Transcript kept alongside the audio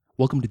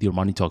Welcome to the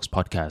Armani Talks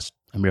podcast.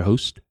 I'm your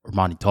host,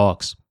 Armani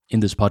Talks.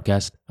 In this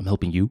podcast, I'm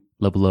helping you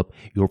level up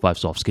your 5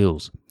 soft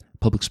skills: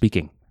 public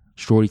speaking,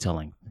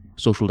 storytelling,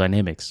 social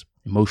dynamics,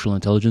 emotional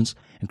intelligence,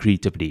 and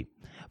creativity.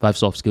 5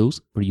 soft skills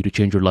for you to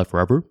change your life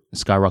forever and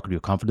skyrocket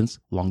your confidence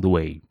along the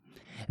way.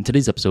 In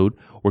today's episode,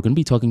 we're going to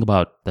be talking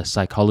about the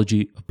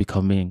psychology of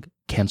becoming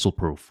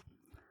cancel-proof.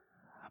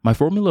 My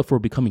formula for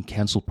becoming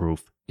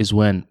cancel-proof is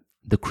when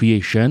the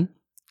creation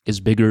is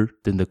bigger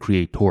than the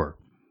creator.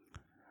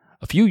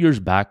 A few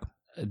years back,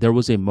 there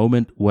was a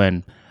moment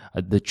when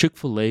the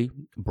Chick-fil-A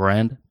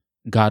brand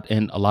got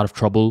in a lot of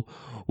trouble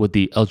with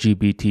the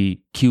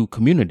LGBTQ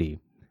community.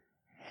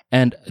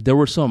 And there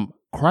were some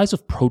cries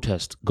of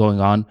protest going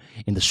on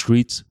in the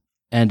streets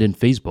and in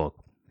Facebook.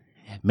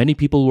 Many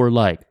people were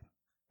like,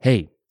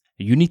 hey,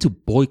 you need to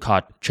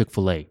boycott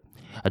Chick-fil-A.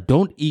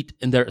 Don't eat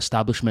in their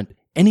establishment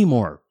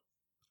anymore.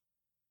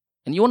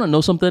 And you want to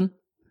know something?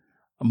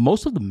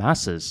 Most of the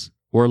masses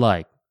were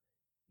like,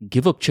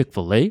 give up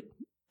Chick-fil-A?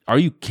 Are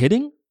you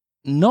kidding?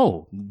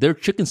 No, their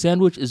chicken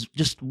sandwich is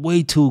just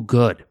way too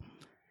good.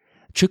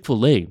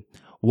 Chick-fil-A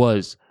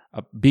was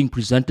being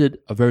presented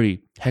a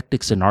very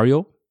hectic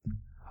scenario,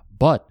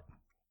 but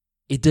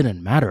it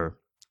didn't matter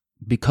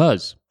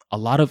because a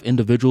lot of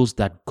individuals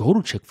that go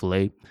to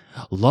Chick-fil-A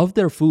love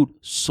their food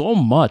so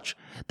much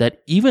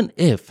that even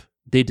if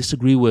they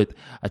disagree with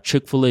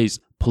Chick-fil-A's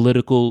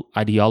political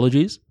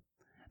ideologies,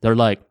 they're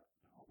like,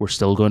 we're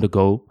still going to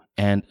go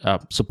and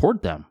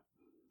support them.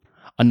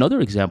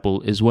 Another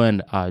example is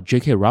when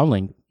J.K.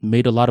 Rowling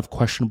made a lot of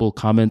questionable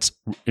comments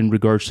in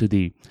regards to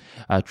the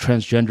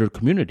transgender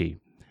community.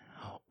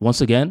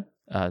 Once again,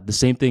 the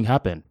same thing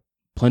happened.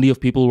 Plenty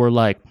of people were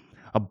like,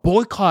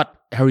 boycott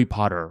Harry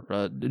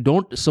Potter.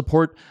 Don't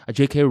support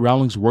J.K.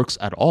 Rowling's works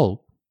at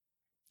all.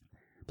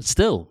 But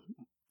still,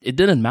 it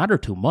didn't matter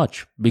too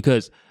much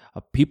because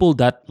people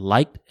that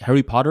liked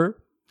Harry Potter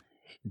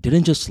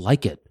didn't just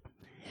like it.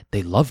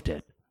 They loved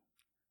it.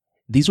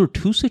 These were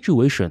two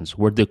situations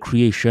where the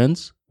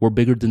creations were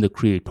bigger than the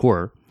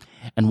creator.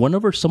 And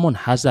whenever someone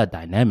has that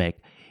dynamic,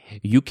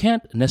 you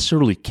can't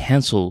necessarily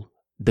cancel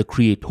the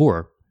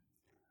creator.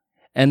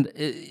 And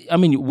I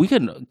mean, we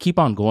can keep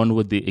on going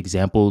with the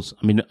examples.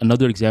 I mean,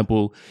 another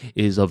example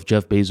is of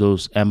Jeff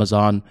Bezos,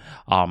 Amazon.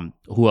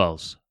 Who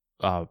else?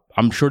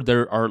 I'm sure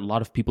there are a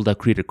lot of people that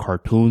created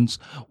cartoons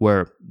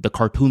where the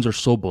cartoons are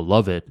so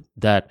beloved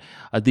that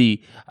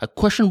the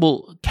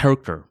questionable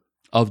character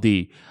of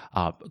the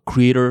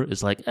creator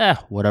is like,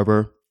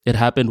 whatever. It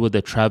happened with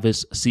the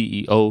Travis,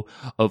 CEO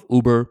of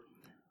Uber.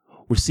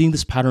 We're seeing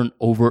this pattern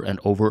over and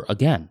over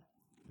again.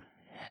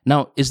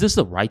 Now, is this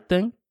the right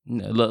thing?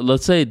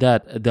 Let's say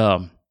that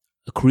the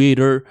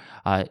creator,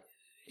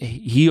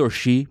 he or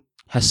she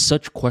has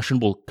such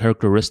questionable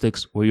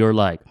characteristics where you're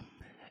like,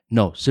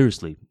 no,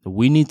 seriously,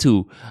 we need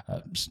to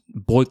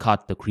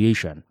boycott the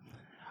creation.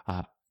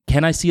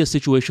 Can I see a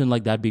situation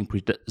like that being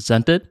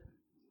presented?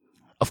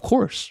 Of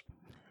course.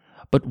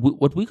 But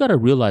what we got to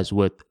realize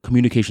with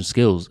communication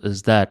skills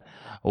is that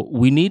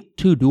we need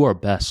to do our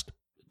best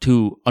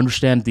to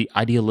understand the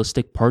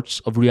idealistic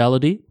parts of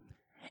reality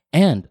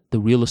and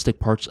the realistic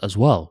parts as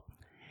well.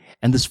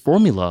 And this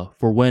formula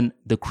for when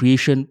the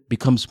creation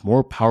becomes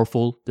more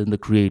powerful than the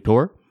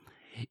creator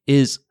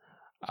is,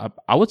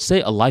 I would say,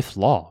 a life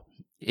law.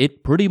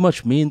 It pretty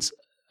much means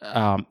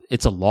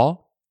it's a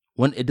law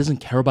when it doesn't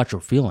care about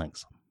your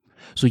feelings.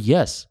 So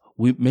yes,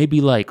 we may be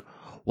like,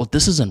 well,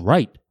 this isn't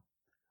right,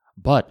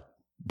 but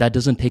that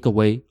doesn't take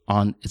away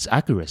on its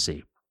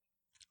accuracy.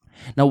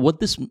 Now, what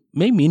this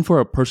may mean for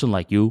a person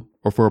like you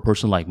or for a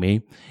person like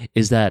me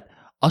is that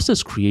us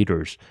as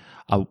creators,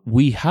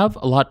 we have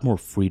a lot more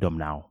freedom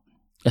now,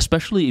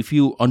 especially if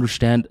you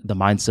understand the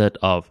mindset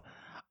of,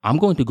 I'm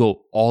going to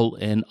go all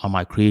in on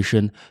my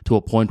creation to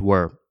a point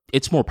where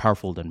it's more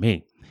powerful than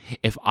me.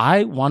 If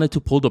I wanted to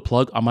pull the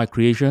plug on my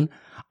creation,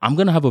 I'm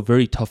going to have a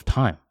very tough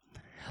time.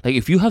 Like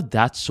if you have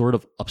that sort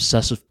of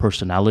obsessive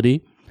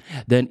personality,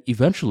 then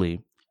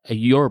eventually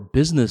your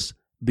business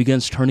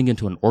begins turning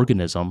into an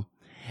organism,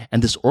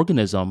 and this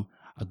organism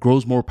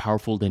grows more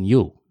powerful than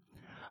you.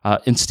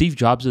 In Steve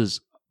Jobs'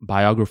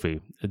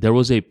 biography, there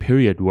was a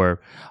period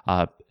where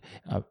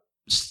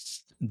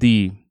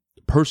the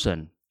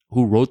person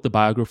who wrote the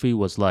biography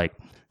was like,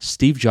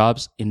 Steve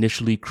Jobs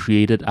initially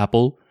created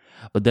Apple,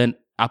 but then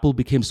Apple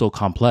became so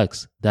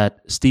complex that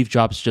Steve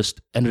Jobs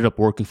just ended up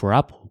working for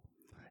Apple.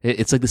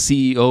 It's like the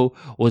CEO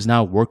was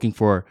now working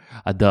for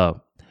the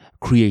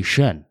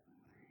creation.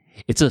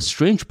 It's a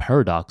strange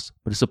paradox,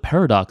 but it's a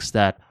paradox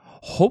that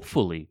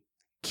hopefully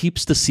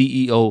keeps the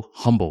CEO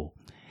humble.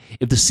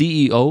 If the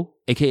CEO,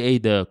 aka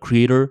the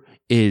creator,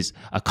 is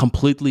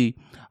completely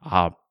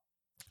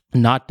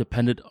not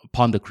dependent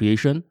upon the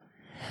creation,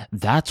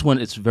 that's when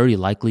it's very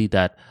likely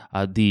that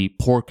the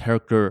poor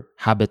character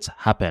habits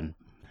happen.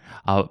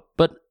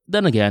 But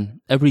then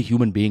again, every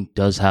human being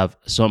does have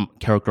some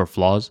character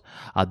flaws.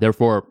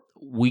 Therefore,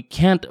 we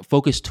can't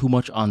focus too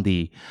much on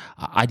the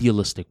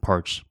idealistic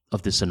parts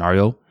of this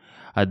scenario.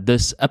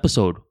 This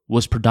episode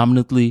was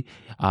predominantly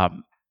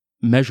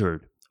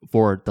measured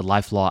for the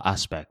life law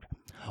aspect.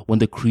 When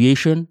the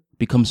creation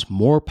becomes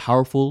more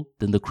powerful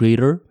than the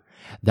creator,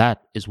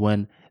 that is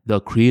when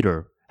the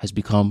creator has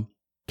become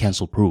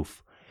cancel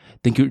proof.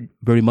 Thank you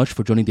very much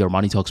for joining the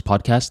Armani Talks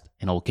podcast,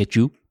 and I will catch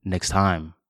you next time.